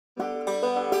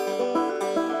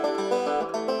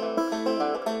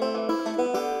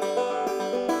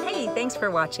Thanks for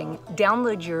watching.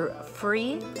 Download your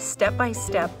free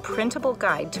step-by-step printable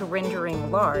guide to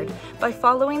rendering lard by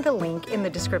following the link in the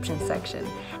description section.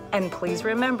 And please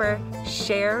remember,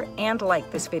 share and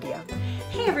like this video.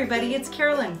 Hey everybody, it's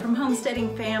Carolyn from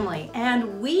Homesteading Family,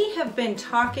 and we have been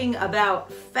talking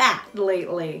about fat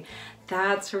lately.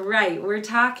 That's right, we're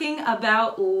talking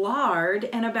about lard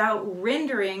and about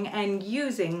rendering and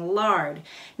using lard.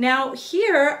 Now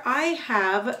here I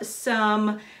have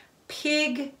some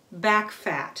pig back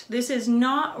fat. This is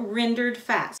not rendered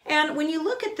fat. And when you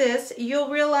look at this, you'll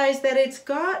realize that it's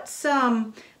got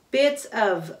some bits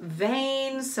of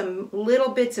veins, some little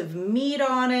bits of meat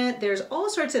on it. There's all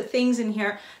sorts of things in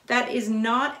here that is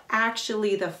not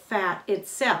actually the fat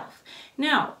itself.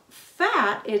 Now,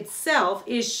 fat itself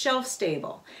is shelf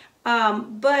stable.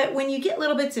 But when you get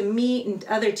little bits of meat and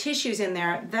other tissues in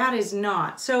there, that is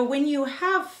not. So when you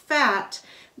have fat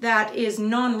that is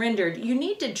non-rendered, you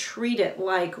need to treat it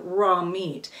like raw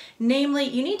meat. Namely,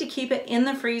 you need to keep it in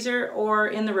the freezer or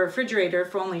in the refrigerator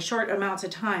for only short amounts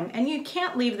of time, and you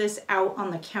can't leave this out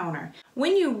on the counter.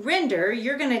 When you render,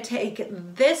 you're gonna take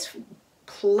this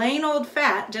plain old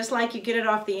fat, just like you get it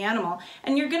off the animal,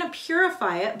 and you're gonna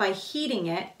purify it by heating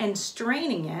it and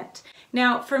straining it.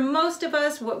 Now, for most of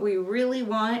us, what we really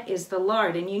want is the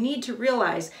lard, and you need to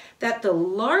realize that the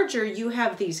larger you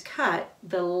have these cut,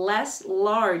 the less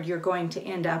lard you're going to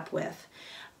end up with.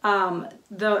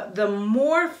 The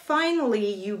more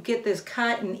finely you get this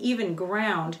cut and even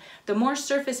ground, the more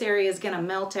surface area is going to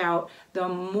melt out, the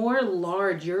more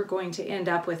lard you're going to end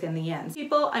up with in the end.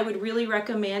 People, I would really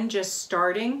recommend just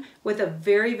starting with a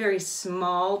very, very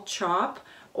small chop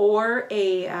or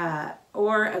a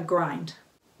grind.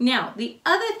 Now, the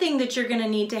other thing that you're going to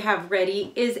need to have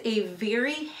ready is a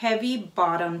very heavy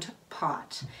bottomed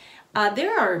pot.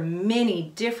 There are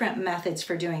many different methods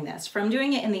for doing this, from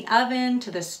doing it in the oven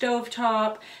to the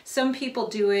stovetop. Some people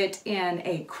do it in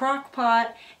a crock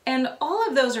pot, and all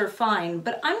of those are fine,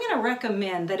 but I'm going to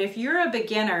recommend that if you're a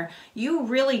beginner, you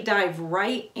really dive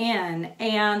right in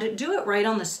and do it right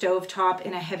on the stovetop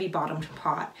in a heavy bottomed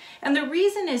pot. And the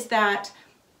reason is that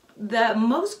the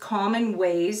most common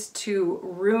ways to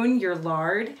ruin your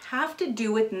lard have to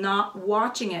do with not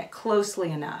watching it closely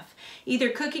enough, either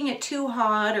cooking it too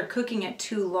hot or cooking it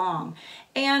too long.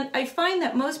 And I find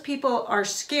that most people are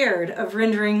scared of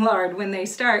rendering lard when they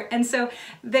start, and so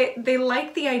they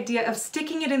like the idea of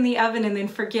sticking it in the oven and then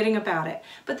forgetting about it.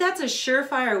 But that's a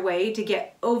surefire way to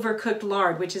get overcooked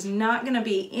lard, which is not going to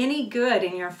be any good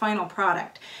in your final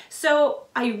product. So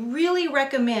I really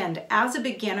recommend, as a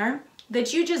beginner,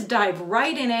 that you just dive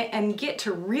right in it and get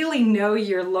to really know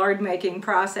your lard making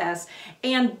process,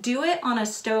 and do it on a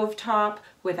stovetop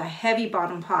with a heavy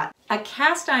bottom pot. A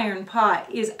cast iron pot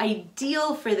is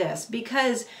ideal for this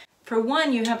because, for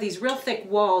one, you have these real thick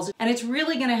walls and it's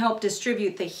really going to help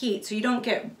distribute the heat so you don't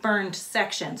get burned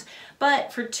sections.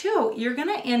 But for two, you're going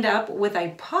to end up with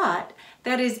a pot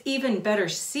that is even better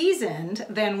seasoned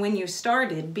than when you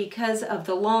started because of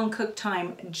the long cook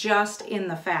time just in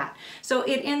the fat. So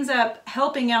it ends up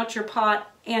helping out your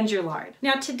pot and your lard.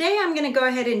 Now today I'm going to go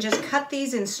ahead and just cut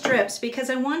these in strips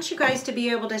because I want you guys to be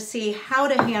able to see how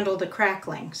to handle the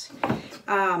cracklings.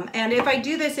 And if I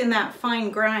do this in that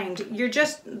fine grind,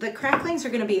 the cracklings are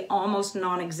going to be almost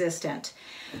non-existent.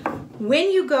 When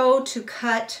you go to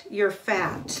cut your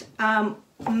fat,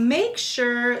 make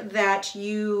sure that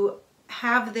you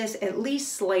have this at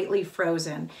least slightly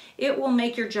frozen. It will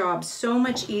make your job so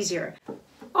much easier.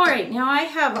 All right, now I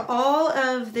have all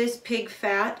of this pig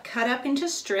fat cut up into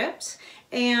strips,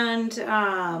 and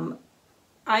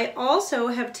I also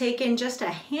have taken just a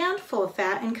handful of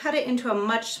fat and cut it into a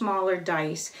much smaller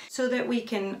dice so that we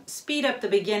can speed up the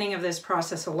beginning of this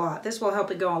process a lot. This will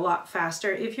help it go a lot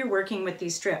faster if you're working with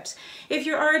these strips. If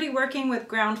you're already working with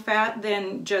ground fat,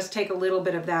 then just take a little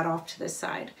bit of that off to the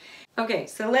side. Okay,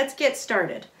 so let's get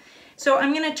started. So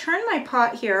I'm going to turn my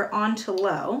pot here onto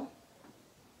low,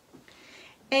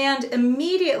 and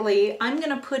immediately I'm going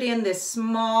to put in this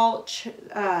small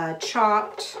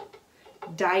chopped,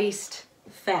 diced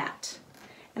fat,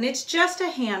 and it's just a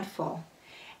handful.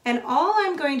 And all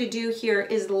I'm going to do here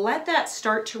is let that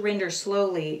start to render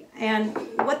slowly, and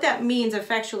what that means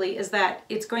effectually is that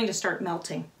it's going to start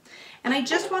melting. And I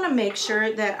just want to make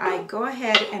sure that I go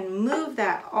ahead and move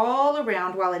that all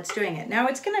around while it's doing it. Now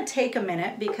it's going to take a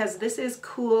minute because this is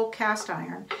cool cast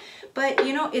iron, but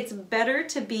you know, it's better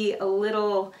to be a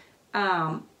little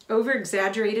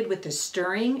over-exaggerated with the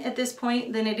stirring at this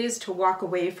point than it is to walk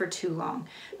away for too long,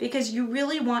 because you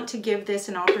really want to give this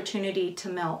an opportunity to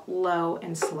melt low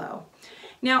and slow.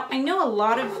 Now, I know a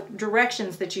lot of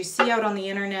directions that you see out on the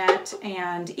internet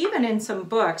and even in some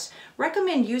books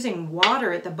recommend using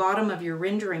water at the bottom of your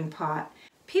rendering pot.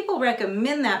 People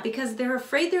recommend that because they're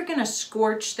afraid they're going to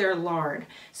scorch their lard.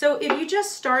 So if you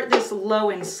just start this low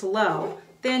and slow,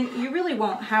 then you really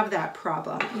won't have that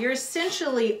problem. You're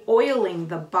essentially oiling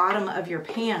the bottom of your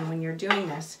pan when you're doing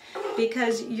this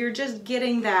because you're just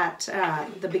getting that,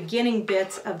 the beginning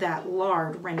bits of that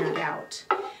lard rendered out.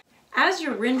 As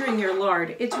you're rendering your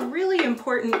lard, it's really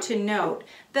important to note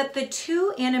that the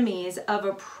two enemies of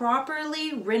a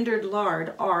properly rendered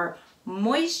lard are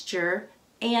moisture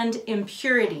and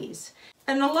impurities.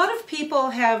 And a lot of people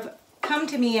have come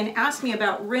to me and asked me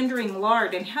about rendering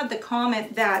lard and had the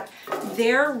comment that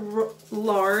their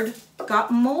lard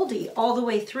got moldy all the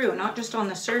way through, not just on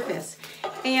the surface.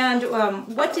 And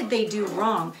what did they do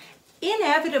wrong?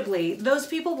 Inevitably, those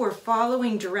people were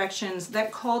following directions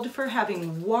that called for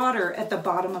having water at the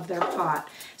bottom of their pot.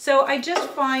 So I just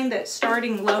find that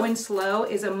starting low and slow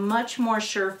is a much more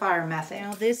surefire method.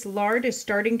 Now this lard is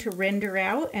starting to render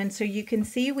out, and so you can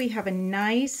see we have a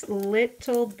nice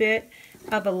little bit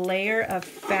of a layer of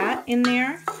fat in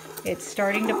there. It's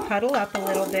starting to puddle up a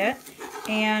little bit,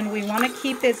 and we want to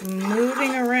keep this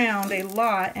moving around a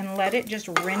lot and let it just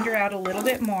render out a little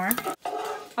bit more.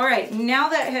 All right, now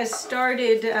that has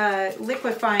started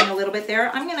liquefying a little bit there,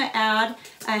 I'm going to add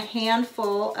a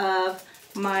handful of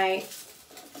my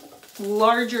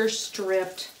larger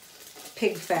stripped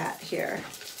pig fat here.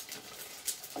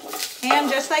 And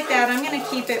just like that, I'm going to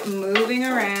keep it moving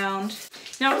around.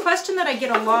 Now, a question that I get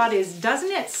a lot is,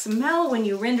 doesn't it smell when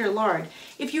you render lard?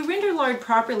 If you render lard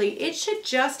properly, it should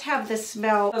just have the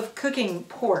smell of cooking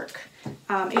pork.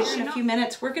 In a few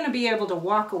minutes, we're going to be able to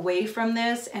walk away from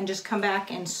this and just come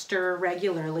back and stir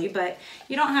regularly, but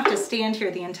you don't have to stand here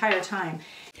the entire time.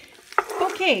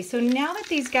 Okay, so now that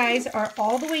these guys are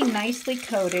all the way nicely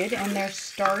coated and they're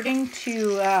starting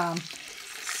to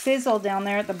sizzle down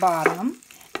there at the bottom,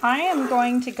 I am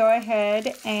going to go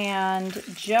ahead and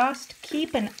just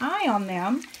keep an eye on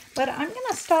them, but I'm going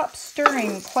to stop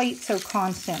stirring quite so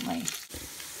constantly.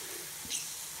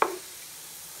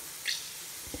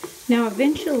 Now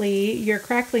eventually your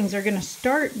cracklings are going to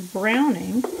start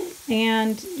browning,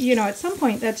 and you know, at some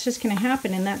point that's just going to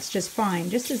happen, and that's just fine,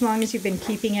 just as long as you've been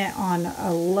keeping it on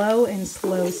a low and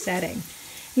slow setting.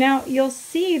 Now you'll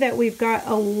see that we've got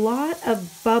a lot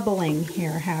of bubbling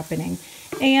here happening,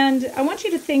 and I want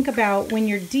you to think about when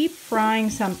you're deep frying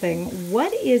something,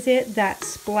 what is it that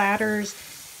splatters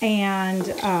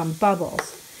and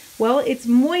bubbles? Well, it's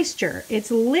moisture,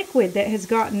 it's liquid that has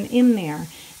gotten in there.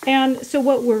 And so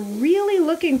what we're really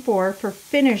looking for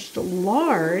finished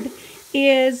lard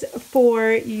is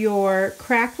for your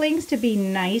cracklings to be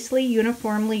nicely,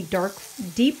 uniformly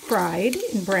deep fried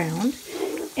and browned,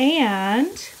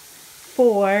 and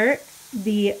for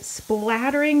the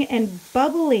splattering and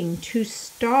bubbling to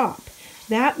stop.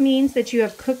 That means that you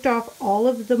have cooked off all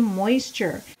of the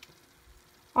moisture.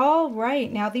 All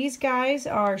right, now these guys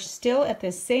are still at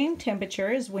the same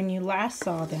temperature as when you last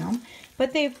saw them,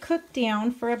 but they've cooked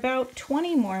down for about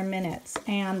 20 more minutes,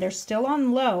 and they're still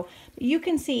on low. You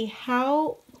can see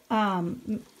how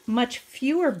much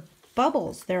fewer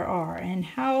bubbles there are, and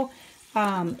how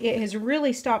it has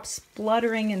really stopped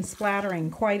spluttering and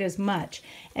splattering quite as much.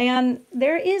 And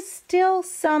there is still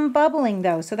some bubbling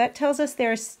though, so that tells us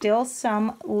there's still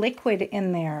some liquid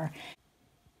in there.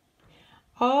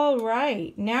 All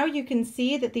right, now you can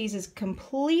see that these has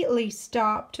completely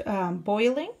stopped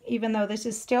boiling, even though this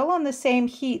is still on the same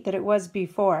heat that it was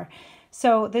before.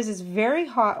 So this is very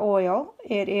hot oil.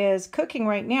 It is cooking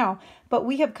right now, but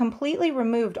we have completely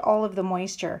removed all of the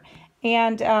moisture.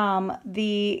 And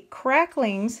the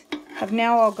cracklings have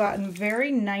now all gotten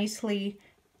very nicely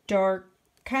dark,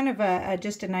 kind of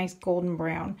just a nice golden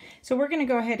brown. So we're going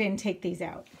to go ahead and take these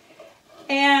out.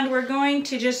 And we're going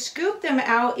to just scoop them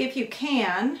out if you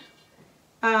can,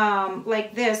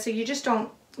 like this, so you just don't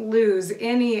lose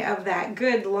any of that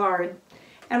good lard.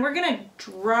 And we're going to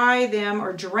dry them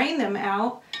or drain them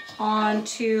out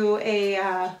onto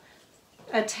a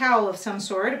towel of some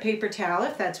sort, a paper towel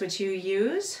if that's what you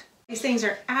use. These things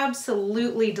are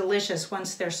absolutely delicious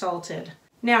once they're salted.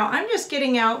 Now I'm just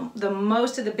getting out the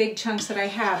most of the big chunks that I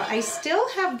have. I still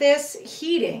have this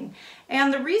heating,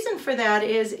 and the reason for that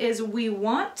is we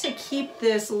want to keep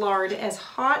this lard as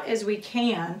hot as we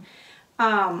can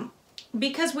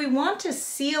because we want to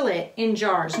seal it in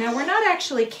jars. Now we're not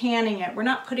actually canning it, we're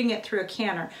not putting it through a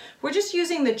canner. We're just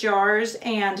using the jars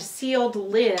and sealed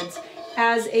lids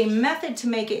as a method to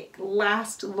make it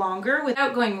last longer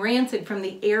without going rancid from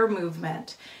the air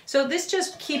movement. So this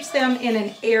just keeps them in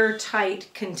an airtight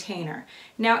container.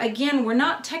 Now again, we're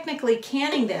not technically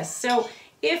canning this. So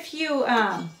if you,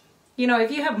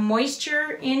 if you have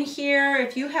moisture in here,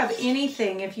 if you have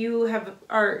anything, if you have,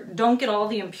 or don't get all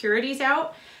the impurities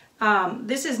out,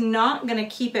 this is not gonna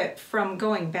keep it from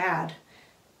going bad.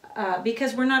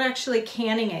 Because we're not actually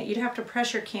canning it. You'd have to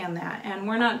pressure can that, and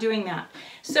we're not doing that.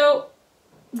 So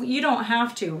you don't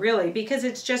have to really, because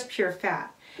it's just pure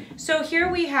fat. So here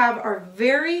we have our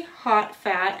very hot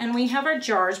fat, and we have our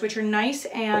jars, which are nice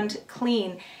and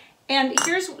clean. And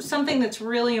here's something that's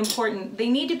really important. They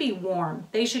need to be warm.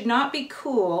 They should not be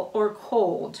cool or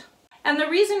cold. And the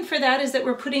reason for that is that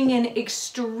we're putting in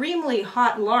extremely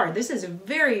hot lard. This is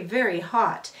very, very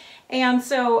hot. And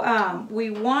so we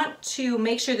want to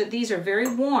make sure that these are very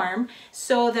warm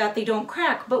so that they don't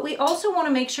crack, but we also want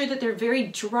to make sure that they're very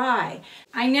dry.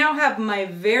 I now have my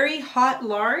very hot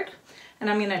lard, and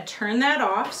I'm going to turn that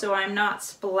off so I'm not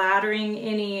splattering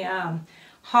any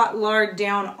hot lard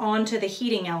down onto the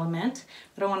heating element.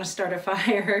 I don't want to start a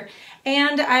fire.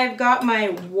 And I've got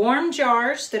my warm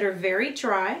jars that are very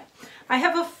dry. I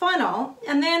have a funnel,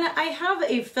 and then I have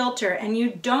a filter, and you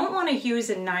don't want to use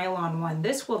a nylon one.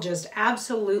 This will just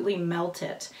absolutely melt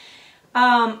it.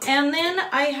 And then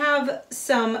I have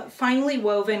some finely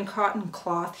woven cotton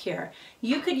cloth here.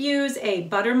 You could use a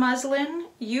butter muslin.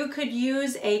 You could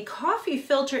use a coffee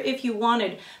filter if you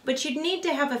wanted, but you'd need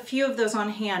to have a few of those on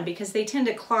hand because they tend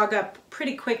to clog up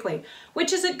pretty quickly,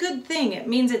 which is a good thing. It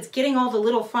means it's getting all the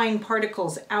little fine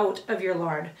particles out of your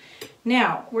lard.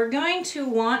 Now, we're going to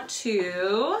want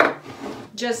to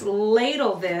just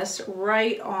ladle this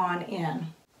right on in.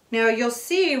 Now you'll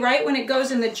see right when it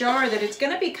goes in the jar that it's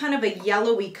going to be kind of a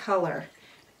yellowy color.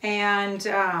 And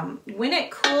when it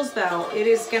cools though, it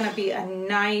is going to be a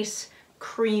nice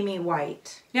creamy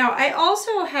white. Now I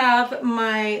also have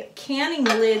my canning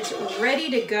lids ready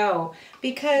to go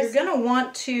because you're going to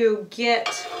want to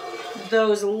get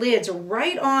those lids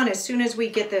right on as soon as we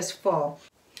get this full.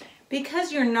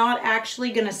 Because you're not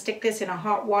actually going to stick this in a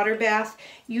hot water bath,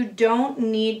 you don't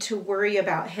need to worry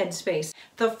about headspace.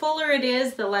 The fuller it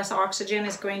is, the less oxygen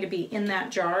is going to be in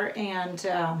that jar, and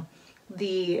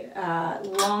the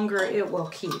longer it will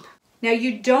keep. Now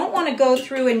you don't want to go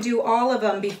through and do all of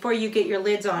them before you get your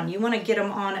lids on. You want to get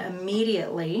them on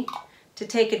immediately to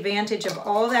take advantage of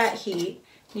all that heat.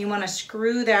 You want to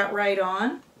screw that right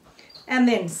on and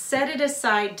then set it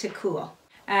aside to cool.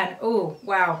 And oh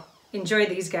wow, enjoy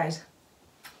these guys.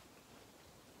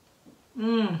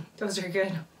 Those are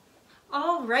good.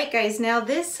 All right guys, now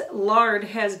this lard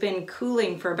has been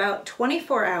cooling for about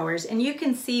 24 hours, and you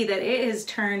can see that it has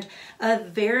turned a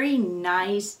very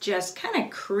nice, just kind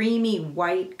of creamy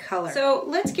white color. So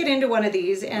let's get into one of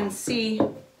these and see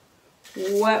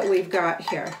what we've got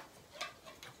here.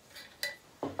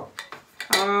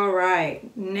 All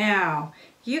right, now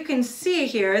you can see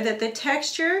here that the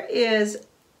texture is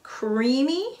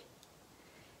creamy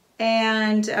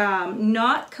and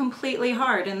not completely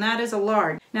hard, and that is a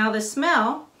lard. Now the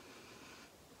smell,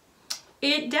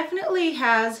 it definitely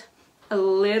has a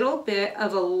little bit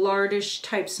of a lardish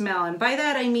type smell, and by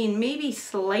that I mean maybe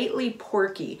slightly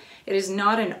porky. It is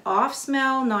not an off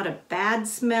smell, not a bad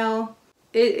smell.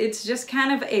 It's just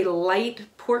kind of a light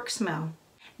pork smell.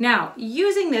 Now,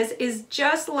 using this is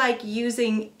just like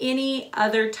using any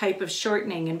other type of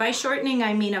shortening, and by shortening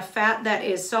I mean a fat that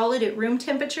is solid at room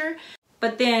temperature,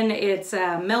 but then it's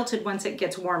melted once it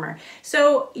gets warmer.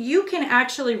 So you can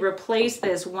actually replace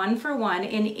this one for one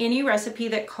in any recipe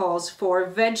that calls for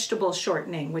vegetable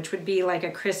shortening, which would be like a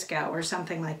Crisco or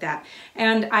something like that.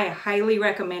 And I highly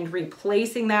recommend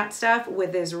replacing that stuff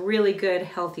with this really good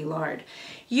healthy lard.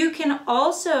 You can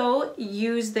also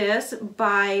use this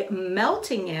by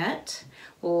melting it,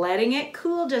 letting it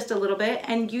cool just a little bit,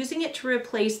 and using it to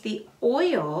replace the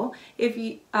oil if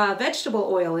you, vegetable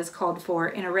oil is called for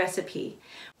in a recipe.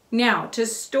 Now, to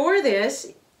store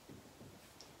this,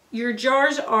 your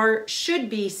jars should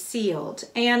be sealed.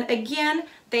 And again,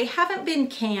 they haven't been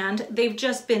canned, they've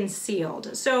just been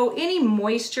sealed. So any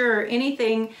moisture or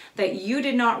anything that you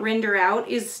did not render out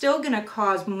is still gonna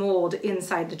cause mold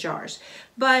inside the jars.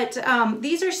 But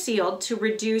these are sealed to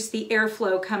reduce the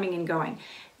airflow coming and going.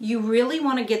 You really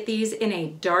want to get these in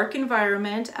a dark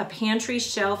environment. A pantry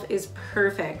shelf is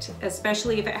perfect,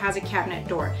 especially if it has a cabinet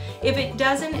door. If it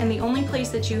doesn't, and the only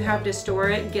place that you have to store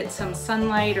it gets some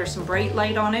sunlight or some bright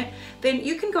light on it, then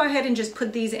you can go ahead and just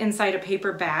put these inside a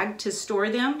paper bag to store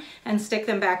them and stick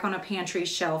them back on a pantry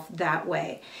shelf that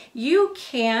way. You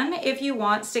can, if you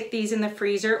want, stick these in the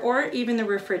freezer or even the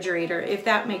refrigerator if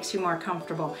that makes you more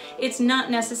comfortable. It's not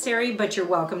necessary, but you're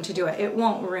welcome to do it. It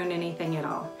won't ruin anything at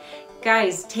all.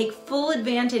 Guys, take full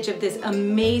advantage of this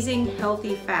amazing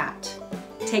healthy fat.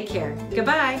 Take care.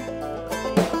 Goodbye.